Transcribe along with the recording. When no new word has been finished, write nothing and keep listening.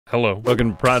Hello,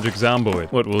 welcome to Project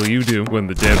Zomboid. What will you do when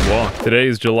the dead walk? Today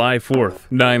is July 4th,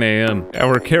 9 a.m.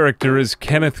 Our character is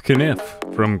Kenneth Kniff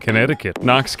from Connecticut.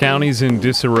 Knox County's in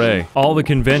disarray. All the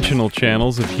conventional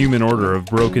channels of human order have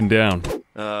broken down.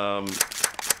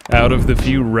 Out of the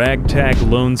few ragtag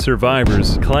lone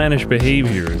survivors, clannish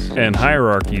behaviors and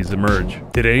hierarchies emerge.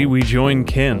 Today we join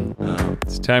Ken.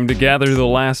 It's time to gather the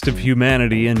last of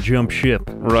humanity and jump ship.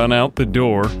 Run out the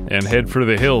door and head for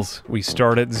the hills. We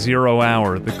start at 0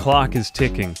 hour, the clock is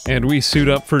ticking, and we suit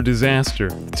up for disaster.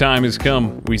 The time has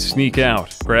come, we sneak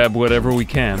out, grab whatever we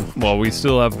can while we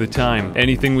still have the time.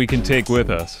 Anything we can take with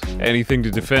us, anything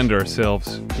to defend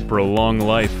ourselves, to prolong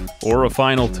life, or a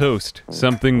final toast.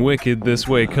 Something wicked this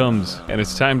way comes, and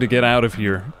it's time to get out of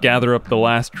here, gather up the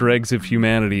last dregs of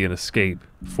humanity and escape.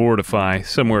 Fortify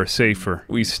somewhere safer.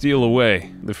 We steal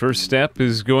away. The first step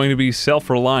is going to be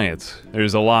self-reliance.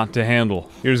 There's a lot to handle.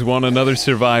 Here's another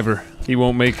survivor. He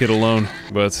won't make it alone,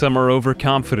 but some are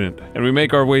overconfident, and we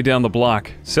make our way down the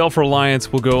block.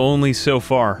 Self-reliance will go only so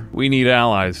far. We need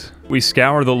allies. We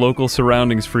scour the local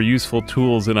surroundings for useful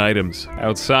tools and items.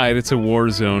 Outside, it's a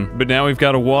war zone, but now we've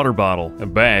got a water bottle, a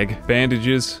bag,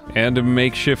 bandages, and a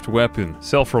makeshift weapon.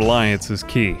 Self-reliance is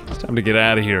key. It's time to get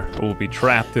out of here, or we'll be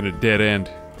trapped in a dead end.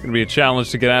 It's gonna be a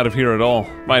challenge to get out of here at all.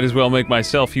 Might as well make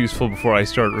myself useful before I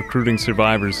start recruiting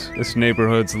survivors. This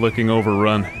neighborhood's looking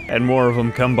overrun, and more of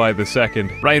them come by the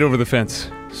second. Right over the fence.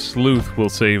 Sleuth will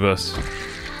save us.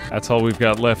 That's all we've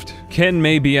got left. Ken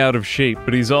may be out of shape,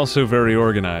 but he's also very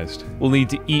organized. We'll need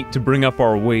to eat to bring up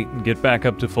our weight and get back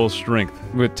up to full strength.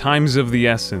 But time's of the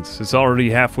essence. It's already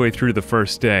halfway through the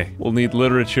first day. We'll need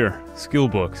literature, skill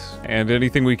books, and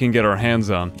anything we can get our hands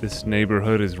on. This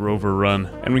neighborhood is Rover run,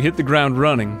 and we hit the ground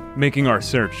running, making our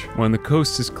search. When the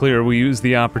coast is clear, we use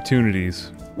the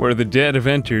opportunities. Where the dead have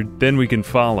entered, then we can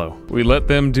follow. We let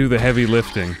them do the heavy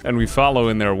lifting, and we follow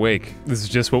in their wake. This is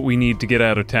just what we need to get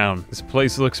out of town. This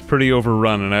place looks pretty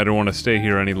overrun, and I don't want to stay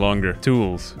here any longer.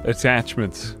 Tools,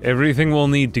 attachments, everything we'll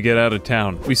need to get out of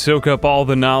town. We soak up all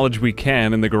the knowledge we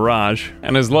can in the garage,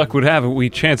 and as luck would have it, we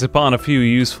chance upon a few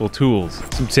useful tools.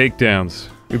 Some takedowns.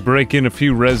 We break in a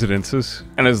few residences,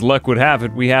 and as luck would have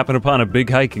it, we happen upon a big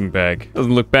hiking bag.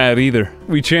 Doesn't look bad either.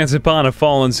 We chance upon a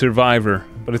fallen survivor,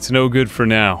 but it's no good for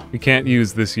now. We can't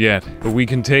use this yet, but we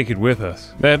can take it with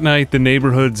us. That night, the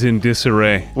neighborhood's in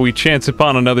disarray. We chance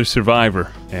upon another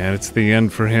survivor, and it's the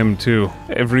end for him too.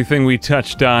 Everything we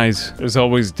touch dies. There's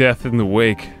always death in the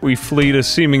wake. We flee to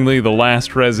seemingly the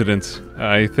last residence.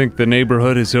 I think the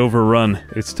neighborhood is overrun.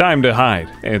 It's time to hide,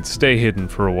 and stay hidden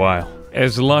for a while.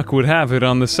 As luck would have it,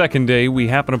 on the second day, we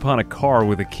happen upon a car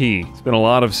with a key. It's been a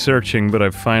lot of searching, but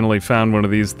I've finally found one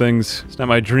of these things. It's not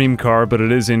my dream car, but it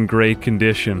is in great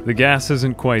condition. The gas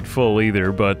isn't quite full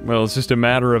either, but, well, it's just a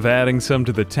matter of adding some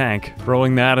to the tank,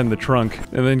 throwing that in the trunk,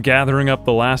 and then gathering up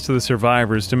the last of the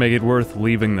survivors to make it worth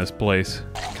leaving this place.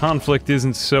 Conflict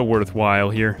isn't so worthwhile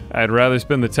here. I'd rather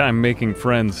spend the time making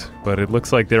friends, but it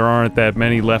looks like there aren't that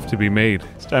many left to be made.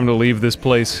 It's time to leave this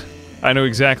place. I know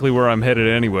exactly where I'm headed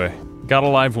anyway. Got a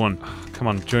live one. Come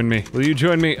on, join me. Will you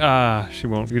join me? She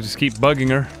won't. You just keep bugging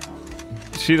her.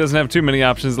 She doesn't have too many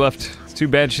options left. It's too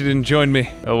bad she didn't join me.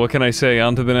 Oh, what can I say?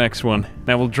 On to the next one.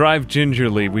 Now, we'll drive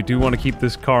gingerly. We do want to keep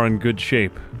this car in good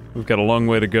shape. We've got a long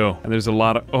way to go. And there's a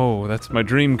lot of... Oh, that's my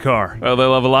dream car. Well,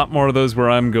 they'll have a lot more of those where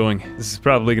I'm going. This is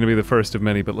probably going to be the first of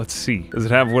many, but let's see. Does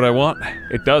it have what I want?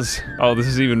 It does. Oh, this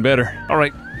is even better. All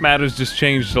right, matters just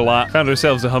changed a lot. Found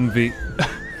ourselves a Humvee.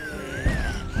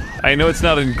 I know it's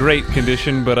not in great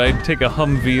condition, but I'd take a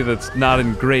Humvee that's not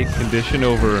in great condition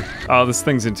over... Oh, this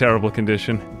thing's in terrible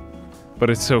condition.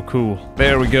 But it's so cool.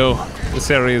 There we go.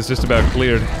 This area is just about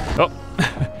cleared. Oh,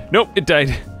 nope, it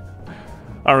died.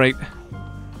 Alright.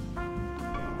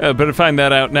 Better find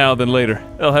that out now than later.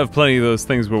 They'll have plenty of those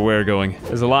things where we're going.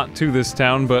 There's a lot to this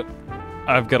town, but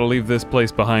I've got to leave this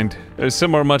place behind. There's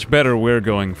somewhere much better we're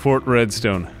going. Fort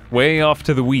Redstone. Way off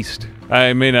to the west.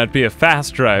 I may not be a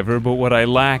fast driver, but what I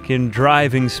lack in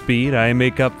driving speed, I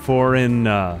make up for in,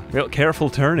 well, careful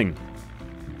turning.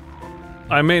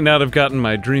 I may not have gotten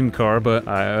my dream car, but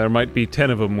there might be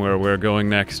 10 of them where we're going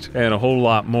next, and a whole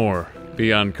lot more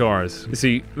beyond cars. You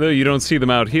see, though you don't see them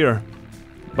out here,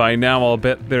 by now I'll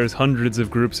bet there's hundreds of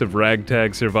groups of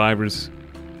ragtag survivors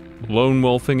lone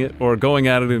wolfing it, or going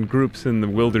at it in groups in the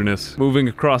wilderness, moving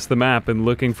across the map and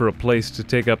looking for a place to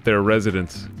take up their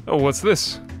residence. Oh, what's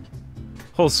this?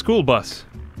 Whole school bus.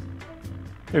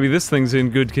 Maybe this thing's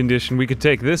in good condition. We could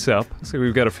take this up. Looks like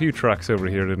we've got a few trucks over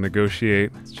here to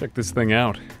negotiate. Let's check this thing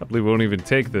out. Probably won't even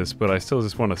take this, but I still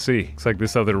just want to see. Looks like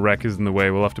this other wreck is in the way.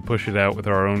 We'll have to push it out with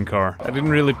our own car. I didn't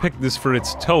really pick this for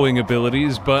its towing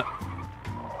abilities, but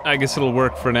I guess it'll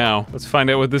work for now. Let's find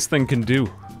out what this thing can do.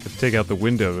 Let's take out the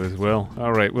window as well.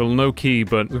 Alright, well, no key,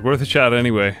 but it's worth a shot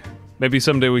anyway. Maybe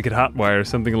someday we could hotwire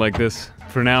something like this.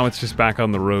 For now, it's just back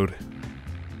on the road.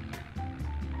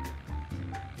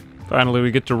 Finally,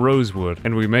 we get to Rosewood,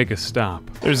 and we make a stop.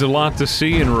 There's a lot to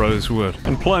see in Rosewood,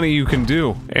 and plenty you can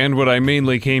do. And what I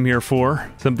mainly came here for,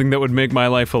 something that would make my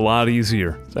life a lot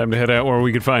easier. Time to head out where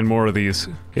we could find more of these.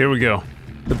 Here we go.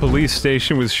 The police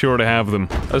station was sure to have them.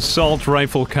 Assault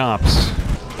rifle cops.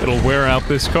 It'll wear out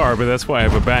this car, but that's why I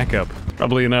have a backup.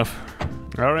 Probably enough.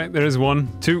 Alright, there's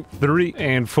 1, 2, 3,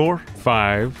 and 4,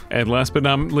 5. And last but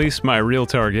not least, my real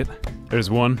target. There's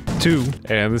 1, 2,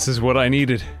 and this is what I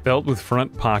needed. Belt with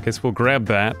front pockets, we'll grab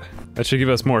that. That should give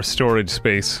us more storage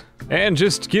space. And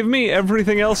just give me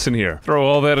everything else in here. Throw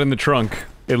all that in the trunk.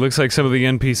 It looks like some of the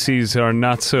NPCs are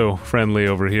not so friendly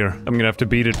over here. I'm gonna have to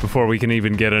beat it before we can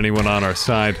even get anyone on our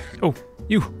side. Oh,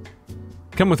 you!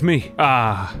 Come with me.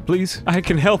 Ah, please? I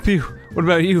can help you. What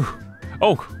about you?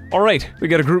 Oh, alright. We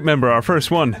got a group member, our first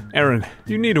one. Aaron,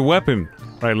 you need a weapon.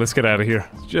 Alright, let's get out of here.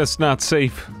 It's just not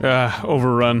safe.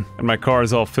 Overrun. And my car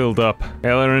is all filled up. Hey,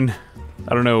 Aaron.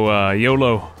 I don't know,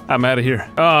 YOLO. I'm out of here.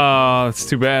 Oh, that's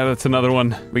too bad. That's another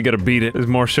one. We gotta beat it. There's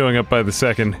more showing up by the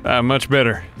second. Much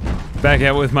better. Back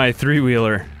out with my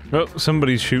three-wheeler. Oh,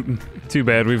 somebody's shooting. Too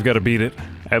bad, we've gotta beat it.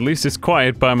 At least it's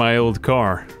quiet by my old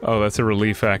car. Oh, that's a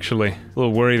relief, actually. A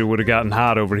little worried it would have gotten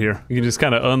hot over here. You can just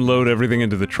kind of unload everything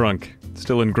into the trunk. It's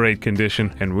still in great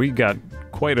condition, and we got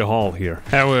quite a haul here.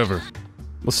 However,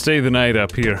 we'll stay the night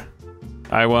up here.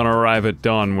 I want to arrive at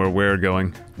dawn where we're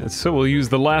going. And so we'll use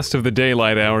the last of the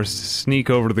daylight hours to sneak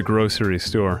over to the grocery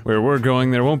store. Where we're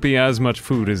going, there won't be as much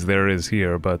food as there is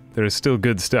here, but there's still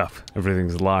good stuff.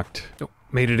 Everything's locked. Oh,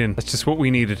 made it in. That's just what we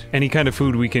needed. Any kind of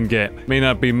food we can get. May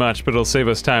not be much, but it'll save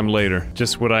us time later.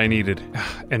 Just what I needed.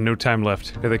 And no time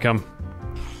left. Here they come.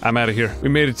 I'm out of here. We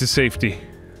made it to safety.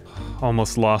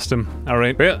 Almost lost him.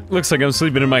 Alright. Well, looks like I'm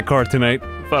sleeping in my car tonight.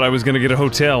 Thought I was gonna get a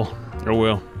hotel. Oh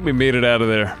well, we made it out of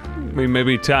there. We may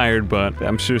be tired, but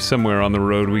I'm sure somewhere on the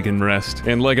road we can rest.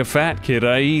 And like a fat kid,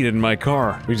 I eat in my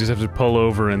car. We just have to pull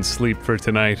over and sleep for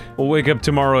tonight. We'll wake up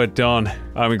tomorrow at dawn.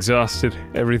 I'm exhausted.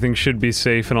 Everything should be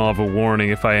safe and I'll have a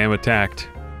warning if I am attacked.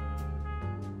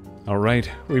 Alright,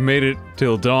 we made it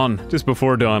till dawn. Just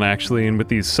before dawn, actually, and with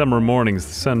these summer mornings,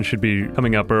 the sun should be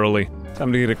coming up early.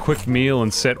 Time to get a quick meal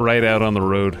and set right out on the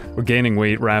road. We're gaining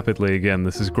weight rapidly again,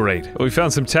 this is great. Well, we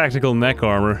found some tactical neck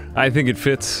armor. I think it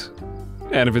fits.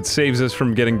 And if it saves us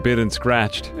from getting bit and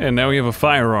scratched. And now we have a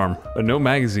firearm, but no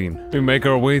magazine. We make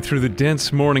our way through the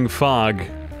dense morning fog.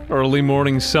 Early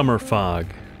morning summer fog.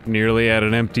 Nearly at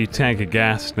an empty tank of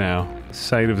gas now.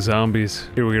 Sight of zombies.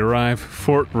 Here we arrive.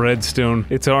 Fort Redstone.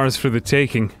 It's ours for the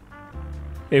taking.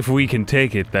 If we can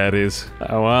take it, that is.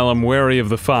 While I'm wary of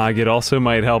the fog, it also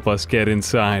might help us get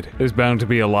inside. There's bound to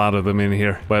be a lot of them in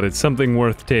here, but it's something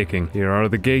worth taking. Here are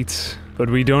the gates, but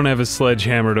we don't have a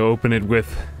sledgehammer to open it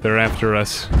with. They're after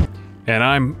us. And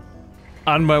I'm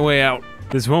on my way out.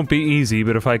 This won't be easy,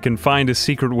 but if I can find a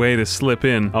secret way to slip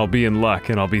in, I'll be in luck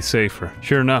and I'll be safer.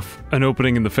 Sure enough, an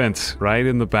opening in the fence, right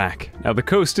in the back. Now the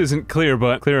coast isn't clear,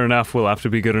 but clear enough will have to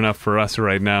be good enough for us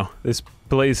right now. This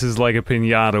place is like a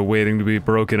piñata waiting to be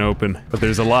broken open, but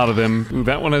there's a lot of them. Ooh,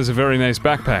 that one has a very nice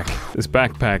backpack. This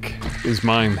backpack is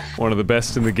mine, one of the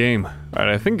best in the game. Alright,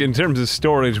 I think in terms of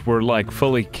storage, we're like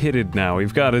fully kitted now.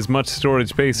 We've got as much storage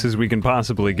space as we can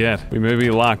possibly get. We may be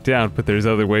locked out, but there's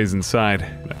other ways inside.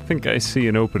 I think I see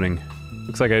an opening.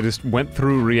 Looks like I just went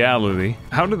through reality.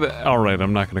 How did the— alright,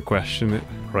 I'm not gonna question it.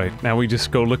 Right, now we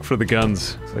just go look for the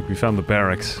guns. It's like we found the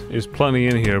barracks. There's plenty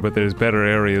in here, but there's better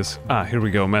areas. Ah, here we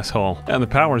go, mess hall. And the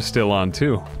power's still on,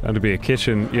 too. Bound to be a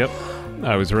kitchen. Yep,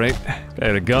 I was right. I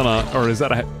had a gun on— or is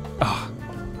that a— oh.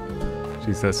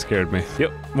 Jeez, that scared me.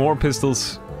 Yep, more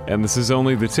pistols. And this is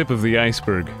only the tip of the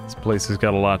iceberg. This place has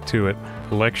got a lot to it.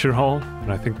 A lecture hall,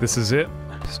 and I think this is it.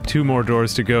 There's 2 more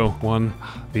doors to go. One,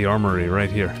 the armory right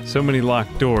here. So many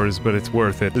locked doors, but it's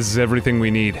worth it. This is everything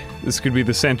we need. This could be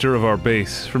the center of our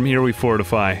base. From here we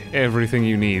fortify everything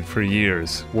you need for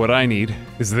years. What I need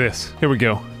is this. Here we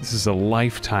go. This is a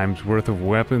lifetime's worth of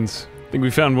weapons. I think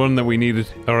we found one that we needed.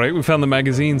 Alright, we found the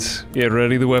magazines. Get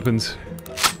ready, the weapons.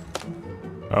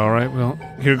 Alright, well,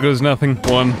 here goes nothing.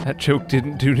 1. That choke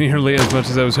didn't do nearly as much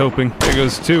as I was hoping. There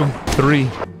goes 2, 3.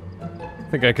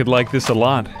 I think I could like this a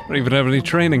lot. I don't even have any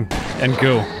training. And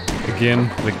go. Again,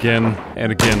 and again,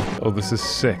 and again. Oh, this is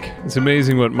sick. It's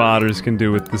amazing what modders can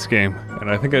do with this game. And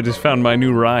I think I just found my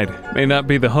new ride. May not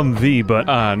be the Humvee,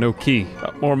 but no key.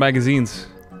 More magazines.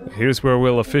 Here's where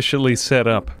we'll officially set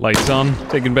up. Lights on,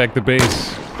 taking back the base.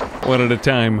 One at a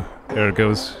time. There it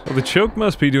goes. Well, the choke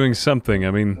must be doing something.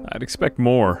 I mean, I'd expect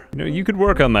more. You know, you could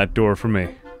work on that door for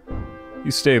me. You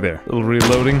stay there. A little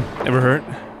reloading. Never hurt.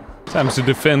 Time to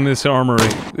defend this armory.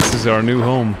 This is our new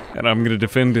home, and I'm gonna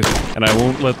defend it, and I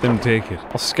won't let them take it.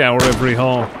 I'll scour every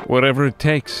hall. Whatever it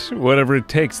takes. Whatever it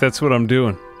takes, that's what I'm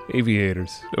doing.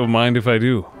 Aviators. Don't mind if I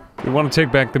do. If we want to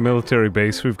take back the military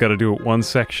base, we've got to do it one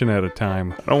section at a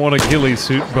time. I don't want a ghillie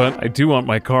suit, but I do want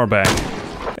my car back.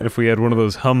 And if we had one of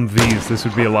those Humvees, this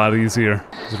would be a lot easier.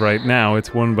 Because right now,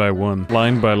 it's one by one.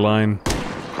 Line by line.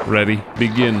 Ready.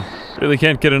 Begin. Really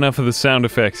can't get enough of the sound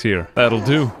effects here. That'll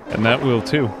do. And that will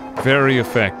too. Very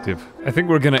effective. I think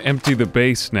we're gonna empty the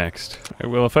base next.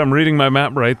 Well, if I'm reading my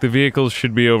map right, the vehicles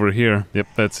should be over here. Yep,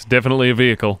 that's definitely a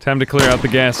vehicle. Time to clear out the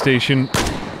gas station.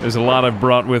 There's a lot I've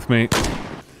brought with me.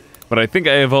 But I think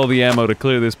I have all the ammo to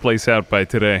clear this place out by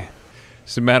today.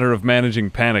 It's a matter of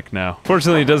managing panic now.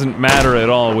 Fortunately, it doesn't matter at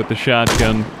all with the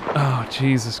shotgun. Oh,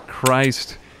 Jesus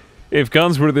Christ. If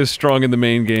guns were this strong in the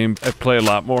main game, I'd play a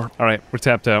lot more. Alright, we're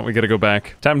tapped out. We gotta go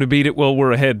back. Time to beat it while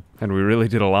we're ahead. And we really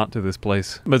did a lot to this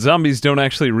place. But zombies don't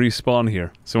actually respawn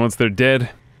here. So once they're dead,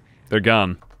 they're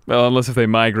gone. Well, unless if they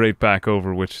migrate back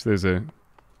over, which there's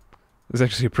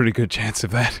actually a pretty good chance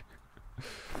of that.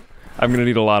 I'm gonna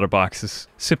need a lot of boxes.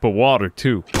 Sip of water,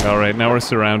 too. Alright, now we're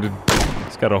surrounded.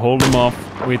 Just gotta hold them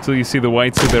off. Wait till you see the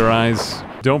whites of their eyes.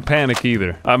 Don't panic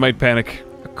either. I might panic.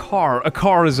 A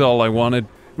car is all I wanted.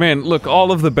 Man, look,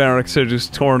 all of the barracks are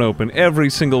just torn open. Every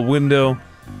single window.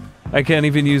 I can't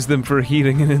even use them for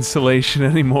heating and insulation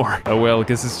anymore. Oh well,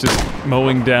 guess it's just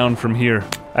mowing down from here.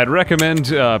 I'd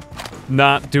recommend,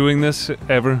 not doing this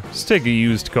ever. Just take a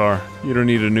used car. You don't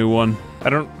need a new one. I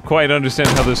don't quite understand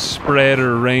how the spread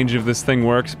or range of this thing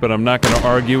works, but I'm not gonna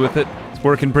argue with it. It's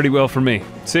working pretty well for me.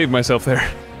 Saved myself there.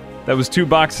 That was 2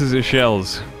 boxes of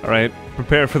shells. Alright,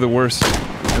 prepare for the worst,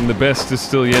 and the best is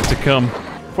still yet to come.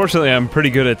 Fortunately, I'm pretty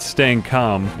good at staying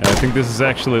calm. I think this is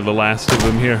actually the last of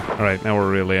them here. Alright, now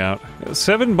we're really out.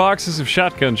 7 boxes of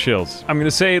shotgun shells. I'm gonna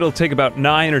say it'll take about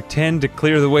 9 or 10 to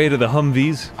clear the way to the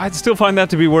Humvees. I'd still find that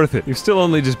to be worth it. You've still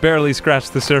only just barely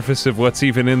scratched the surface of what's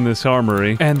even in this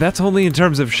armory. And that's only in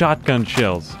terms of shotgun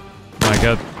shells. My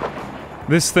god.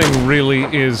 This thing really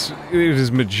is... it is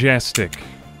majestic.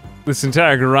 This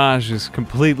entire garage is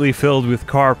completely filled with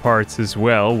car parts as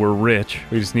well. We're rich.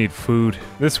 We just need food.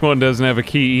 This one doesn't have a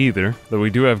key either, though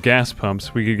we do have gas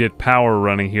pumps. We could get power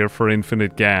running here for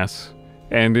infinite gas.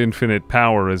 And infinite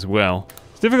power as well.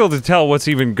 It's difficult to tell what's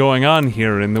even going on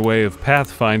here in the way of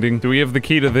pathfinding. Do we have the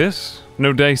key to this?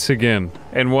 No dice again.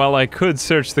 And while I could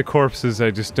search the corpses,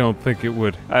 I just don't think it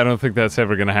would. I don't think that's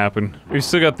ever gonna happen. We've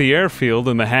still got the airfield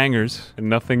and the hangars, and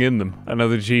nothing in them.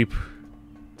 Another Jeep.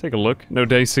 Take a look. No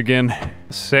dice again.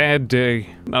 Sad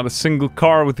day. Not a single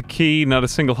car with a key, not a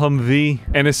single Humvee,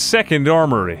 and a second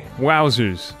armory.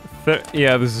 Wowzers.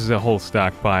 Yeah, this is a whole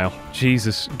stockpile.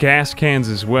 Jesus. Gas cans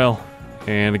as well.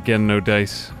 And again, no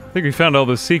dice. I think we found all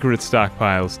the secret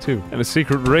stockpiles, too. And a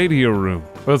secret radio room.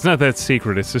 Well, it's not that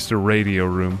secret, it's just a radio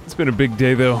room. It's been a big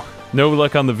day, though. No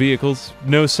luck on the vehicles.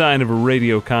 No sign of a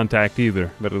radio contact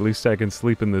either. But at least I can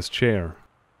sleep in this chair.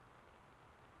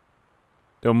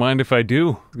 Don't mind if I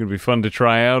do. It's gonna be fun to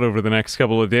try out over the next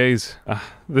couple of days.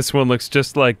 This one looks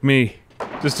just like me.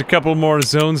 Just a couple more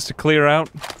zones to clear out.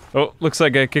 Oh, looks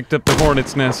like I kicked up the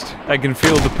hornet's nest. I can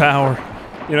feel the power.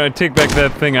 You know, I take back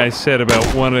that thing I said about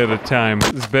 1 at a time.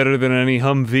 It's better than any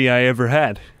Humvee I ever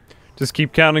had. Just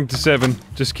keep counting to 7.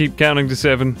 Just keep counting to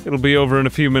 7. It'll be over in a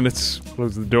few minutes.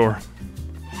 Close the door.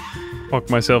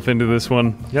 Walk myself into this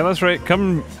one. Yeah, that's right.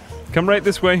 Come right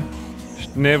this way.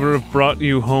 Should never have brought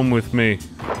you home with me.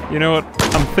 You know what?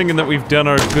 I'm thinking that we've done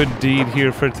our good deed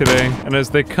here for today, and as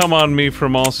they come on me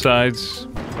from all sides,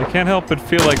 I can't help but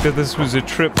feel like that this was a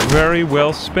trip very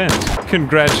well spent.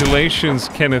 Congratulations,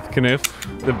 Kenneth Kniff.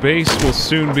 The base will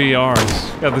soon be ours.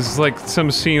 Yeah, this is like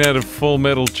some scene out of Full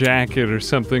Metal Jacket or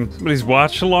something. Somebody's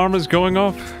watch alarm is going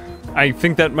off? I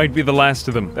think that might be the last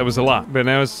of them. That was a lot. But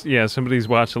now it's, yeah, somebody's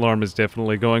watch alarm is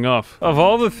definitely going off. Of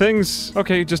all the things,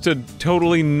 okay, just a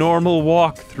totally normal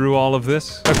walk through all of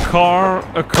this. A car.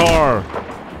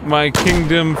 My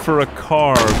kingdom for a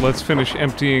car. Let's finish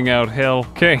emptying out hell.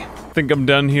 Okay, I think I'm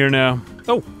done here now.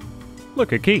 Oh,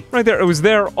 look, a key. Right there, it was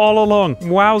there all along.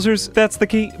 Wowzers, that's the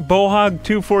key. Bohog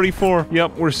 244.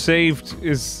 Yep, we're saved.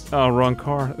 Oh, wrong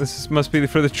car. This must be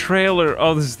for the trailer.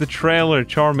 Oh, this is the trailer.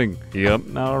 Charming. Yep,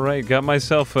 alright, got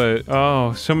myself a...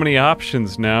 Oh, so many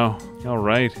options now.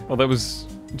 Alright. Well, that was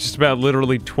just about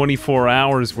literally 24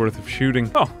 hours worth of shooting.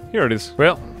 Oh, here it is.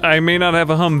 Well, I may not have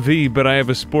a Humvee, but I have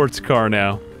a sports car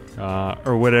now.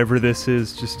 Or whatever this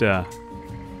is, just a...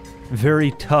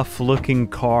 very tough looking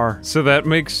car. So that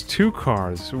makes 2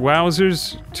 cars.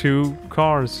 Wowzers, 2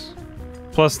 cars.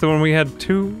 Plus the one we had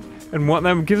 2 and 1,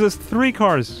 that gives us 3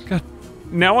 cars. God,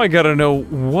 now I gotta know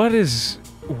what is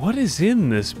in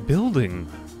this building.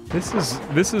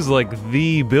 This is like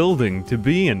the building to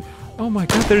be in. Oh my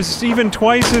god, there's even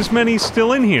twice as many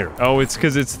still in here. Oh, it's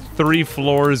because it's 3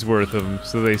 floors worth of them,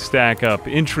 so they stack up.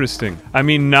 Interesting. I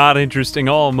mean, not interesting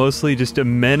at all, mostly just a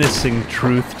menacing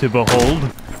truth to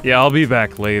behold. Yeah, I'll be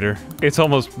back later. It's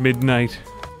almost midnight.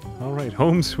 Alright,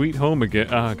 home sweet home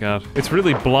again. Oh god. It's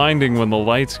really blinding when the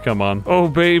lights come on. Oh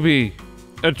baby!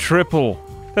 A triple.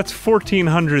 That's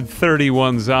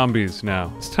 1,431 zombies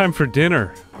now. It's time for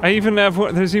dinner. I even have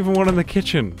one, there's even one in the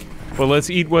kitchen. Well, let's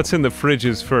eat what's in the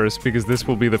fridges first, because this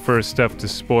will be the first stuff to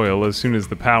spoil as soon as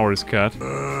the power's cut.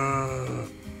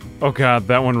 Oh god,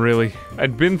 that one really.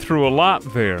 I'd been through a lot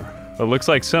there. It looks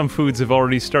like some foods have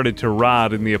already started to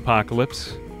rot in the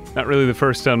apocalypse. Not really the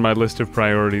first on my list of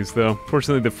priorities, though.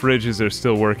 Fortunately, the fridges are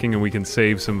still working and we can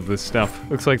save some of this stuff.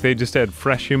 Looks like they just had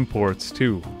fresh imports,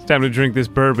 too. It's time to drink this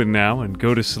bourbon now and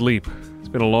go to sleep. It's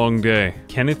been a long day.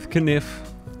 Kenneth Kniff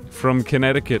from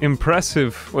Connecticut.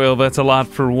 Impressive. Well, that's a lot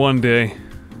for one day.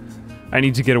 I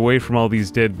need to get away from all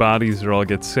these dead bodies or I'll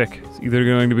get sick. It's either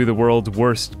going to be the world's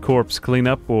worst corpse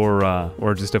cleanup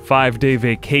or just a 5-day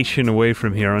vacation away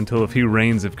from here until a few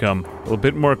rains have come. A little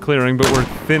bit more clearing, but we're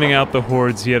thinning out the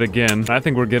hordes yet again. I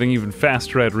think we're getting even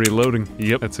faster at reloading.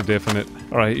 Yep, that's a definite.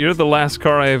 Alright, you're the last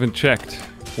car I haven't checked.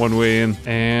 One way in,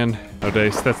 and... oh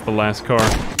dice, that's the last car.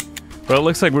 Well, it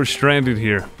looks like we're stranded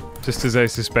here, just as I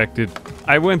suspected.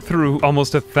 I went through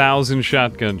almost 1,000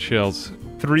 shotgun shells.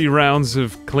 3 rounds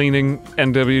of cleaning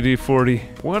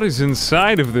NWD-40. What is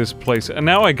inside of this place? And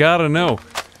now I gotta know.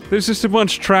 There's just a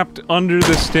bunch trapped under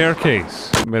the staircase.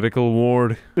 Medical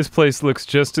ward. This place looks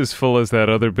just as full as that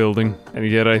other building, and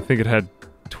yet I think it had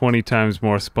 20 times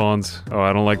more spawns. Oh,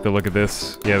 I don't like the look of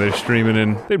this. Yeah, they're streaming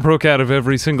in. They broke out of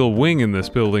every single wing in this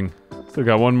building. Still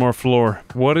got one more floor.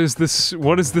 What is this?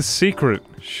 What is the secret?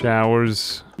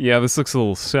 Showers. Yeah, this looks a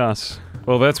little sus.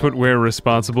 Well, that's what we're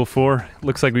responsible for.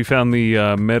 Looks like we found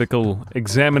the medical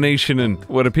examination and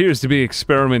what appears to be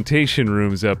experimentation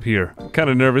rooms up here. I'm kind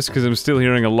of nervous because I'm still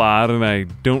hearing a lot and I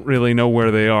don't really know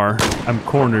where they are. I'm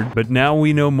cornered, but now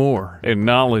we know more. And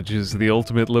knowledge is the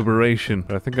ultimate liberation.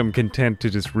 But I think I'm content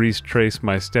to just retrace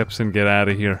my steps and get out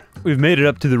of here. We've made it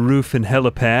up to the roof and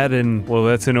helipad and, well,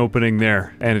 that's an opening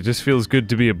there. And it just feels good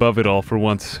to be above it all for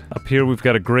once. Up here we've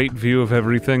got a great view of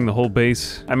everything, the whole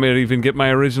base. I might even get my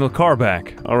original car back.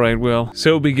 Alright, well,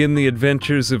 so begin the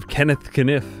adventures of Kenneth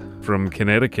Kniff from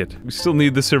Connecticut. We still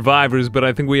need the survivors, but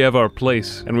I think we have our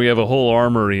place, and we have a whole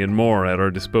armory and more at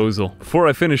our disposal. Before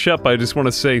I finish up, I just want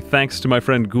to say thanks to my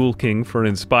friend Ghoul King for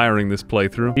inspiring this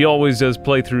playthrough. He always does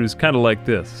playthroughs kind of like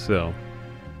this, so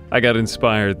I got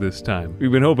inspired this time.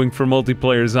 We've been hoping for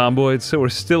multiplayer Zomboid, so we're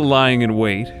still lying in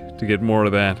wait to get more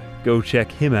of that. Go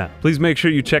check him out. Please make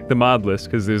sure you check the mod list,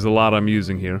 because there's a lot I'm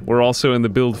using here. We're also in the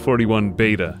Build 41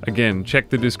 beta. Again, check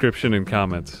the description and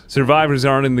comments. Survivors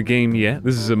aren't in the game yet.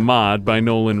 This is a mod by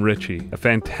Nolan Ritchie. A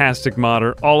fantastic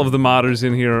modder. All of the modders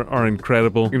in here are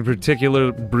incredible. In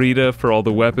particular, Brita for all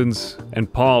the weapons,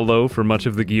 and Paw Low for much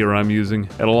of the gear I'm using,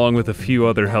 and along with a few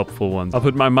other helpful ones. I'll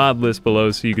put my mod list below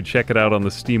so you can check it out on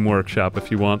the Steam Workshop if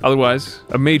you want. Otherwise,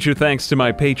 a major thanks to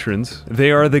my patrons.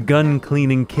 They are the gun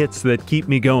cleaning kits that keep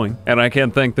me going, and I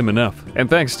can't thank them enough. And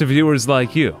thanks to viewers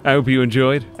like you. I hope you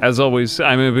enjoyed. As always,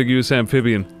 I'm Ambiguous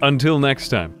Amphibian. Until next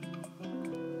time.